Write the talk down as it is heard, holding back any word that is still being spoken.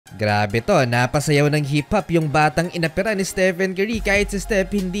Grabe to, napasayaw ng hip-hop yung batang inapira ni Stephen Curry kahit si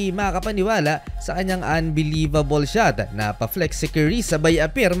Steph hindi makapaniwala sa kanyang unbelievable shot. Napaflex si Curry sabay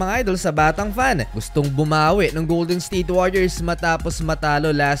appear mga idol sa batang fan. Gustong bumawi ng Golden State Warriors matapos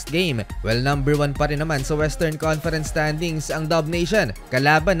matalo last game. Well, number 1 pa rin naman sa Western Conference standings ang Dub Nation.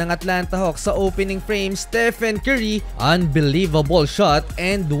 Kalaban ng Atlanta Hawks sa opening frame, Stephen Curry, unbelievable shot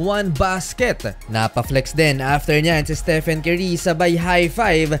and 1 basket. Napaflex din after nyan si Stephen Curry sabay high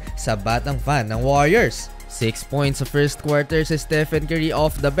five sa batang fan ng Warriors. 6 points sa first quarter si Stephen Curry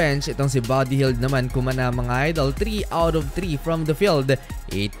off the bench. Itong si Buddy Hield naman kumana mga idol, 3 out of 3 from the field.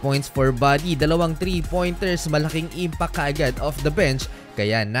 8 points for Buddy, 2 3-pointers, malaking impact kaagad off the bench.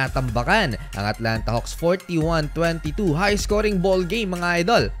 Kaya natambakan ang Atlanta Hawks 41-22, high scoring ball game mga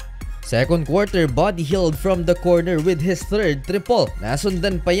idol. Second quarter, Buddy Hield from the corner with his third triple.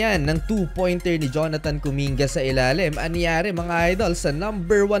 Nasundan pa yan ng 2-pointer ni Jonathan Kuminga sa ilalim. Anyari mga idol sa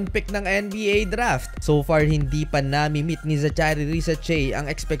number 1 pick ng NBA draft. So far, hindi pa nami-meet ni Zachary Risache ang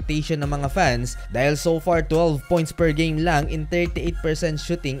expectation ng mga fans dahil so far 12 points per game lang in 38%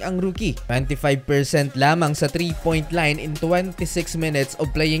 shooting ang rookie. 25% lamang sa 3-point line in 26 minutes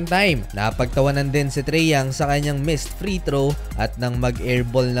of playing time. Napagtawanan din si Trae Young sa kanyang missed free throw at nang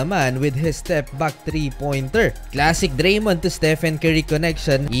mag-airball naman with his step back 3-pointer. Classic Draymond to Stephen Curry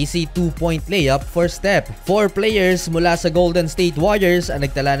connection, easy 2-point layup for Steph. 4 players mula sa Golden State Warriors ang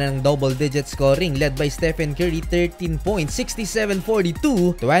nagtala ng double-digit scoring led by Stephen Curry 13 points,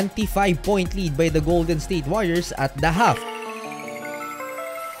 67-42, 25-point lead by the Golden State Warriors at the half.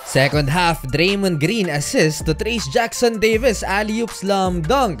 Second half, Draymond Green assist to Trayce Jackson-Davis alley-oop slam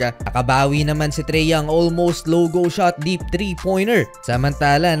dunk. Nakabawi naman si Trae Young almost logo shot deep 3-pointer.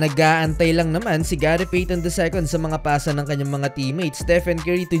 Samantala, nag-aantay lang naman si Gary Payton II sa mga pasa ng kanyang mga teammates. Stephen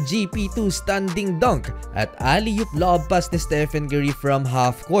Curry to GP2 standing dunk at alley-oop lob pass ni Stephen Curry from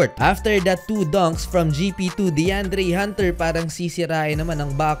half court. After that 2 dunks from GP2, DeAndre Hunter parang sisirain naman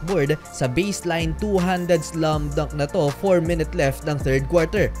ang backboard sa baseline 200 slam dunk na to, 4 minutes left ng third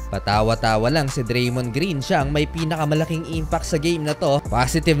quarter. Patawa-tawa lang si Draymond Green, siya ang may pinakamalaking impact sa game na to.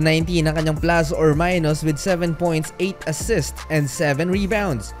 Positive 19 ang kanyang plus or minus with 7 points, 8 assists, and 7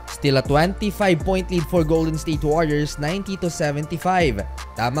 rebounds. Still a 25-point lead for Golden State Warriors, 90-75.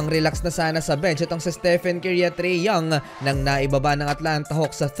 Tamang relax na sana sa bench itong si Stephen Curry at Trae Young nang naibaba ng Atlanta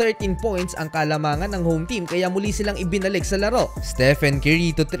Hawks sa 13 points ang kalamangan ng home team kaya muli silang ibinalik sa laro. Stephen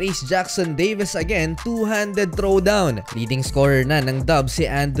Curry to Trayce Jackson-Davis again, 2-handed throwdown. Leading scorer na ng Dub si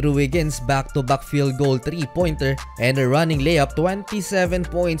Andrew Wiggins, back-to-back field goal 3-pointer and a running layup, 27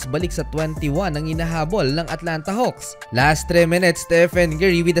 points, balik sa 21 ang inahabol ng Atlanta Hawks. Last 3 minutes, Stephen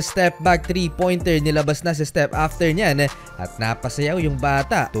Curry with a step back 3-pointer, nilabas na si Steph after nyan at napasayaw yung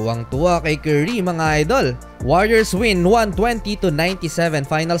bata. Tuwang-tuwa kay Curry mga idol. Warriors win 120-97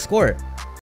 final score.